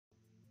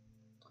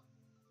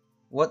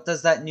What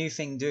does that new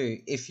thing do?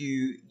 If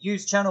you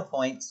use channel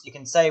points, you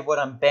can say what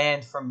I'm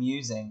banned from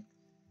using.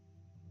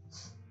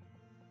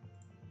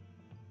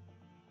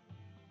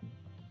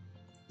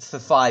 For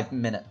 5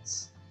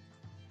 minutes.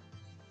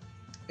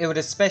 It would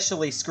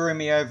especially screw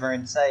me over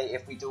and say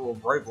if we do a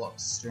Roblox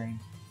stream.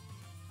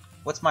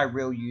 What's my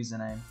real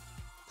username?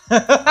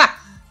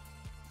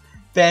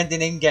 Banned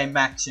in in-game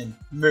action.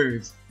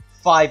 Move.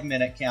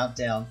 5-minute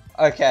countdown.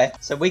 Okay,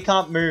 so we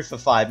can't move for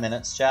 5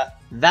 minutes,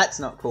 chat. That's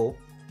not cool.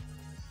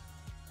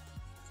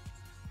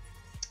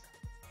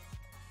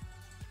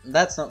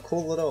 That's not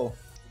cool at all.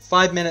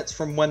 5 minutes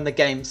from when the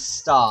game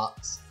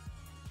starts.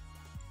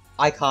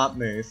 I can't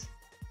move.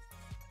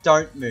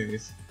 Don't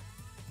move.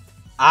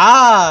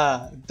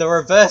 Ah! The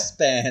reverse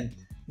ban.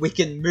 We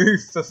can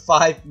move for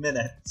 5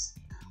 minutes.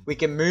 We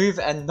can move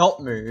and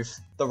not move.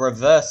 The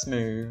reverse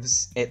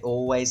moves. It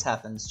always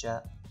happens,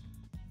 chat.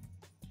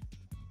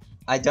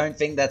 I don't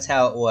think that's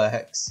how it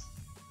works.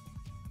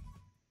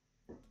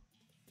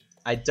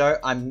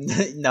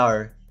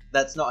 No.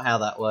 That's not how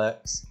that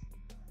works.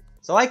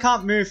 So I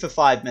can't move for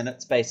 5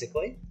 minutes,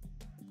 basically.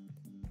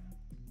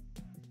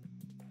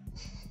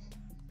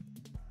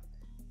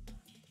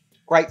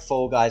 Great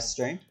Fall Guys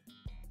stream.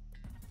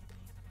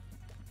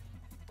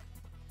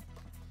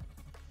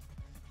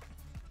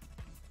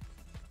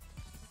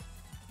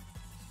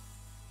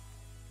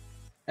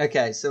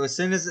 Okay, so as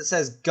soon as it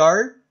says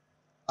go,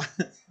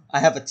 I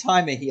have a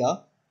timer here,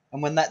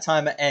 and when that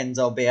timer ends,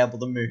 I'll be able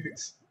to move.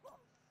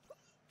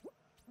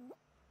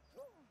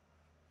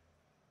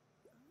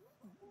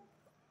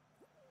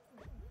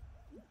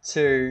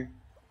 2,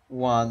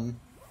 1.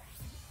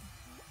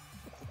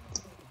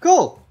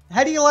 Cool!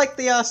 How do you like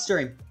the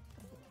stream?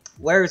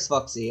 Where is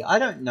Foxy? I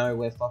don't know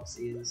where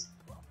Foxy is.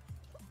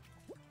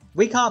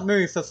 We can't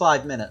move for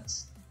 5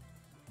 minutes.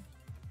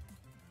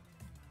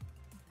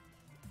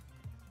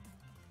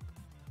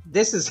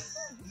 This is...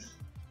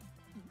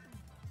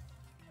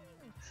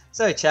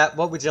 So chat,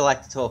 what would you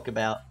like to talk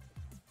about?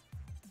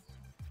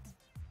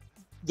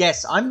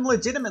 Yes, I'm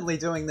legitimately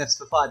doing this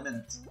for 5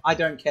 minutes. I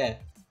don't care.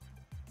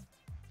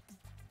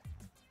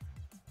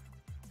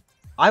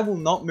 I will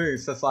not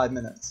move for 5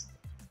 minutes.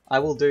 I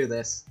will do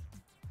this.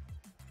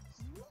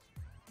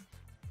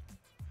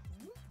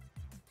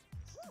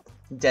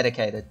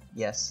 Dedicated,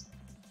 yes.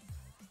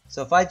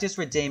 So if I just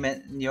redeem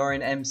it and you're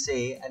in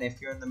MC, and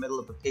if you're in the middle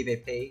of a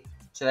PvP,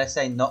 should I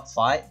say not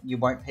fight? You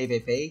won't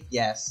PvP?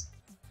 Yes.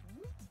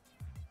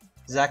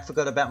 Zach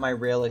forgot about my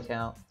real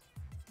account.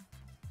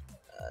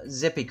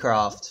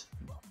 Zippycraft,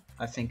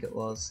 I think it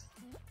was.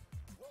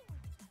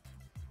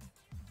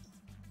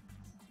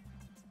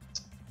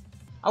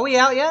 Are we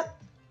out yet?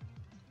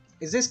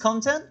 Is this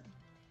content?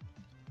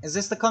 Is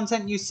this the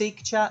content you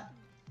seek, chat?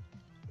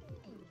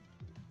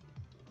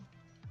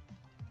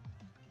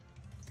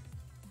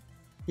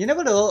 You know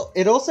what?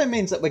 It also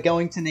means that we're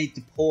going to need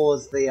to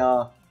pause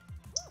the.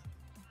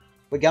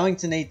 We're going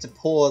to need to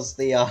pause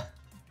the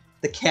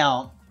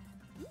count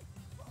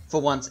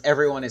for once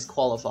everyone is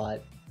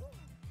qualified.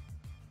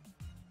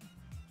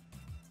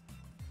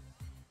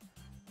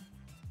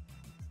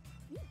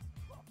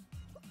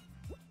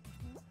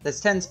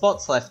 There's 10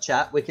 spots left,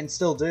 chat. We can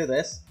still do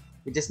this.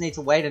 We just need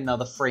to wait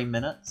another 3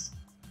 minutes.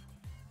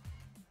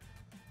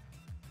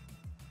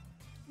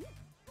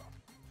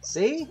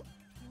 See?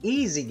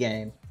 Easy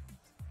game.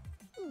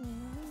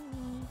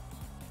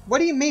 What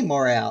do you mean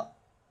we're out?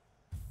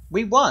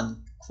 We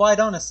won.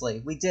 Quite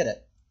honestly, we did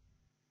it.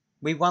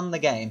 We won the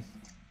game.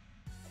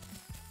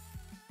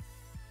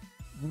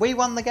 We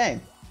won the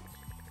game.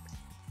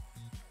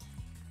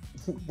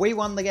 We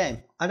won the game.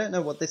 I don't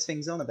know what this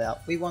thing's on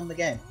about. We won the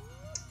game.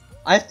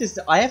 I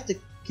have to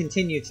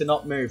continue to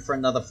not move for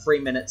another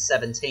 3 minutes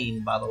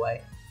 17, by the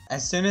way.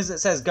 As soon as it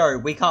says go,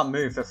 we can't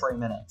move for 3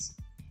 minutes.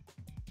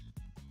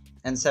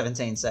 And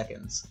 17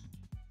 seconds.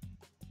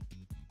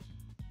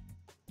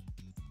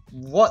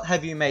 What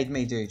have you made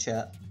me do,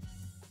 chat?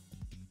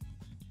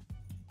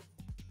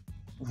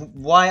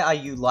 Why are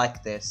you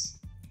like this?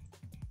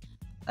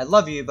 I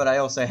love you, but I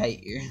also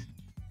hate you.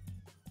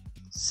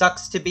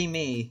 Sucks to be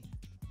me.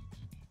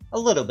 A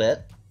little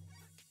bit.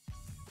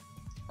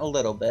 A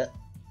little bit.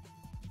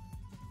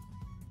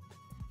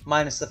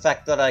 Minus the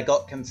fact that I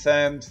got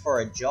confirmed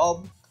for a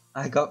job.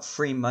 I got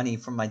free money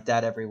from my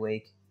dad every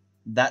week.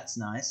 That's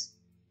nice.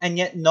 And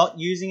yet not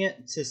using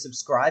it to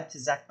subscribe to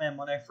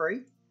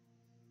Zachman103?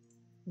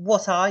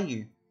 What are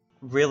you?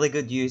 Really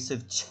good use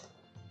of...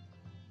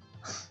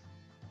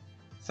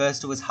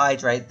 First it was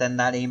hydrate, then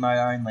that emo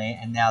only,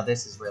 and now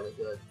this is really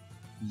good.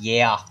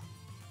 Yeah.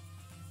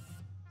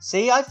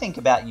 See, I think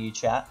about you,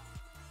 chat.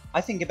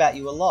 I think about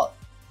you a lot.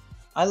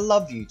 I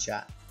love you,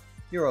 chat.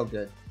 You're all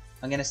good.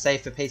 I'm gonna say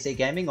for PC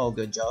Gaming, all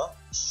good,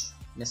 Josh.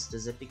 Mr.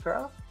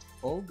 Zippycraft,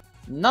 all good.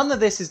 None of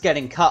this is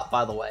getting cut,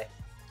 by the way.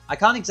 I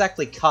can't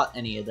exactly cut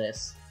any of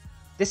this.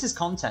 This is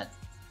content.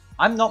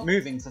 I'm not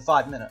moving for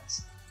 5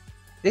 minutes.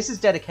 This is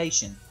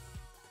dedication.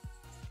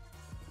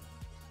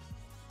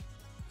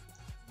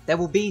 There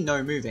will be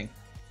no moving.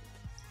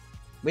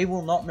 We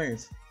will not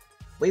move.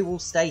 We will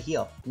stay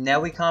here. Now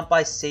we can't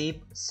buy sub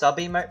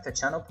emote for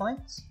channel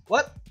points?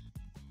 What?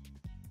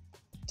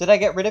 Did I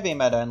get rid of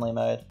emote only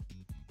mode?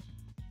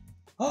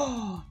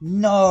 Oh,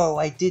 no,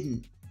 I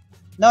didn't.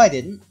 No, I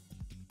didn't.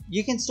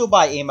 You can still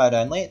buy emote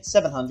only. It's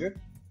 700.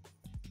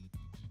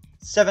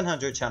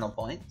 700 channel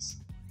points.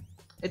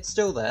 It's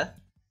still there.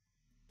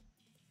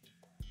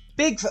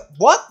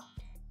 What?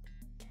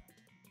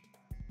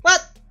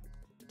 What?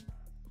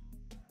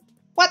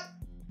 What?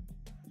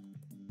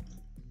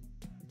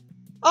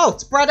 Oh,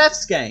 it's Brad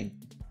F's game.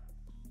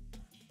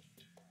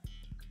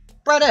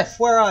 Brad F,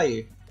 where are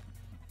you?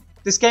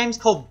 This game's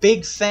called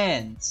Big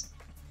Fans.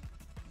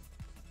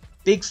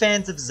 Big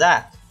fans of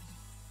Zach.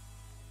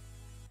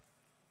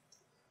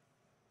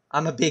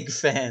 I'm a big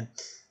fan.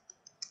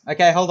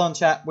 Okay, hold on,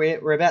 chat.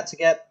 We're about to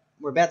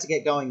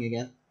get going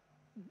again.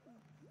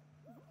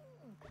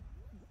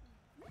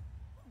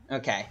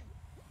 Okay.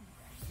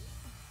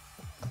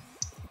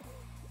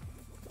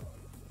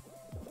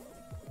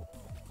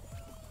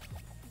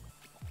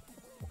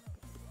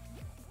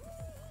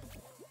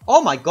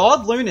 Oh my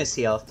god, Luna's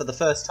here for the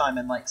first time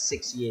in like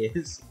 6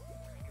 years.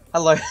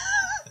 Hello.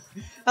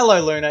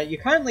 Hello, Luna. You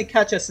currently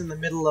catch us in the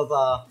middle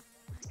of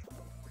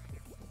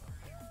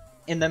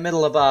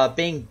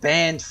being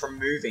banned from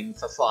moving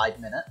for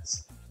 5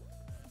 minutes.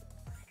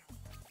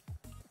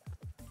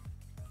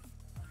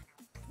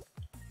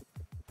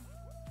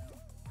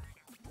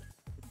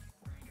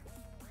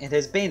 It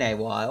has been a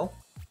while.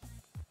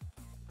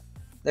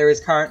 There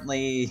is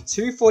currently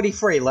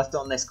 2:43 left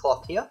on this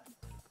clock here.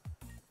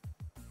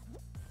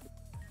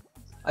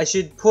 I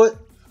should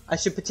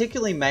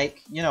particularly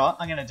make, you know what,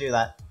 I'm gonna do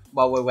that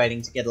while we're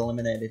waiting to get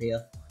eliminated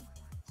here.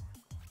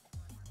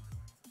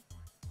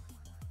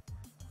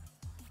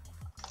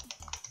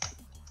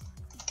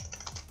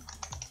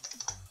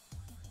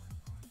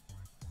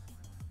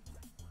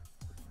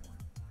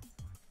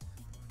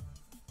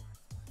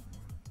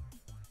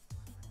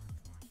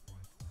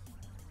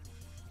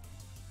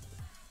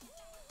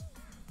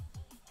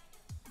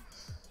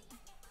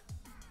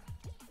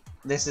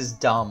 This is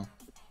dumb.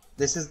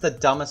 This is the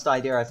dumbest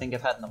idea I think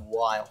I've had in a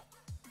while.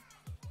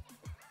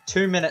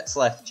 2 minutes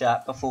left,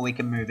 chat, before we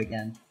can move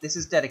again. This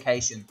is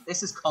dedication.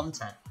 This is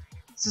content.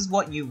 This is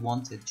what you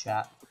wanted,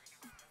 chat.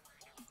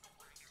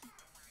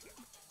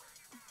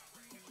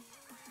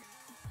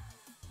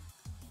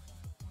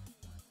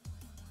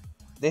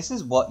 This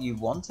is what you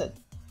wanted.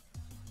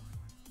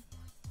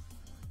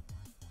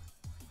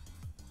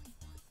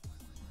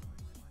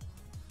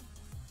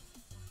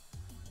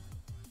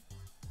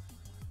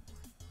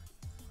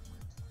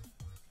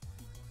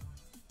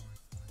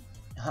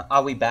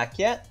 Are we back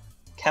yet?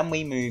 Can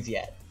we move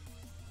yet?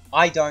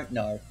 I don't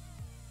know.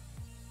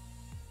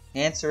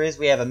 Answer is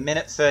we have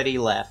 1:30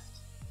 left.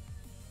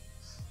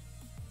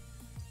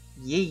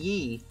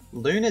 Yee.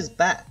 Luna's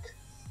back.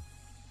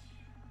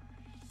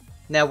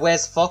 Now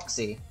where's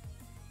Foxy?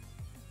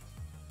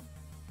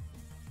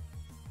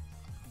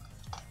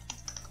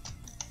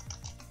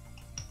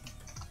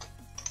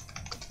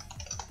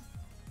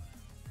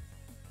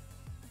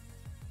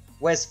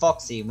 Where's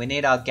Foxy? We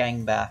need our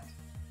gang back.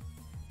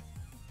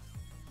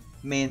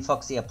 Me and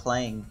Foxy are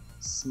playing.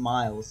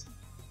 Smiles.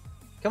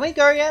 Can we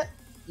go yet?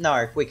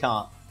 No, we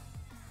can't.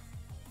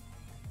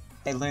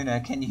 Hey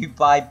Luna, can you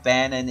buy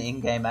ban an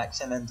in-game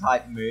action and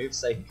type move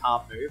so he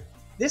can't move?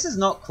 This is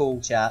not cool,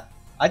 chat.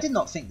 I did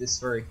not think this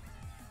through.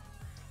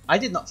 I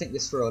did not think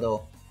this through at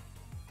all.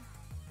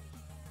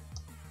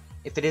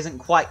 If it isn't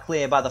quite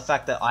clear by the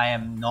fact that I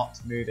am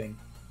not moving.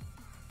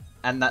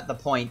 And that the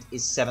point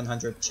is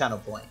 700 channel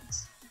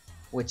points.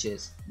 Which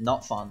is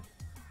not fun.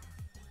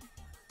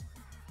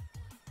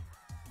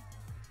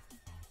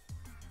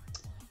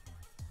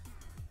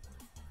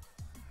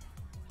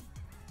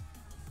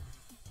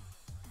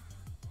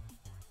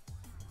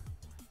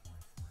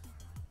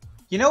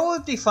 You know what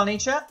would be funny,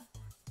 chat?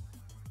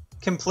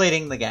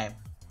 Completing the game.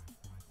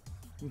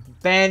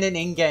 Ban an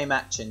in-game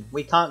action.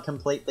 We can't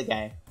complete the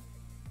game.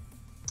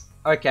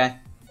 Okay.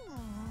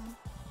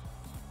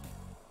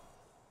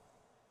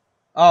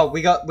 Oh,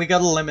 we got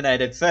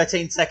eliminated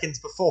 13 seconds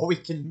before we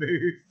can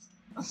move.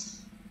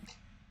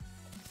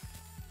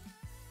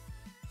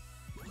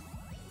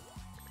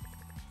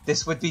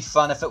 This would be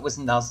fun if it was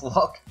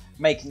Nuzlocke.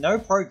 Make no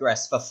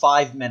progress for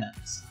 5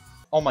 minutes.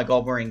 Oh my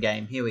god, we're in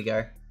game. Here we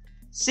go.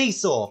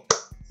 Seesaw.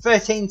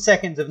 13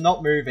 seconds of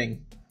not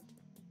moving.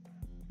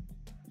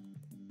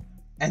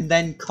 And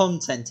then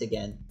content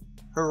again.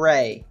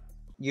 Hooray.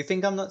 You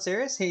think I'm not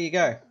serious? Here you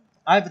go.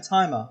 I have a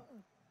timer.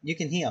 You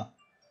can hear.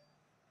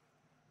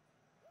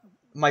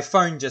 My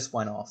phone just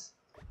went off.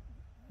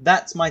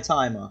 That's my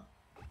timer.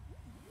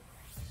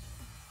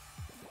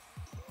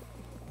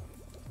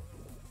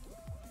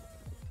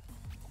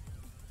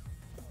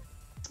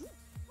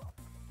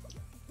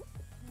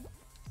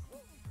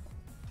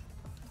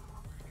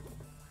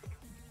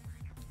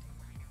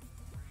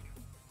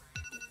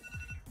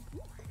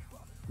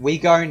 We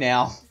go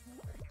now.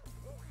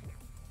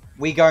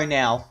 We go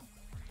now.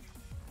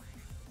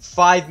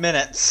 5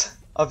 minutes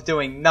of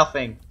doing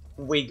nothing.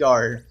 We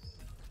go.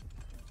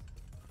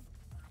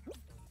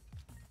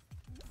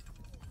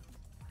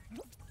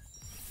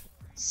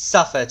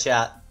 Suffer,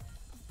 chat.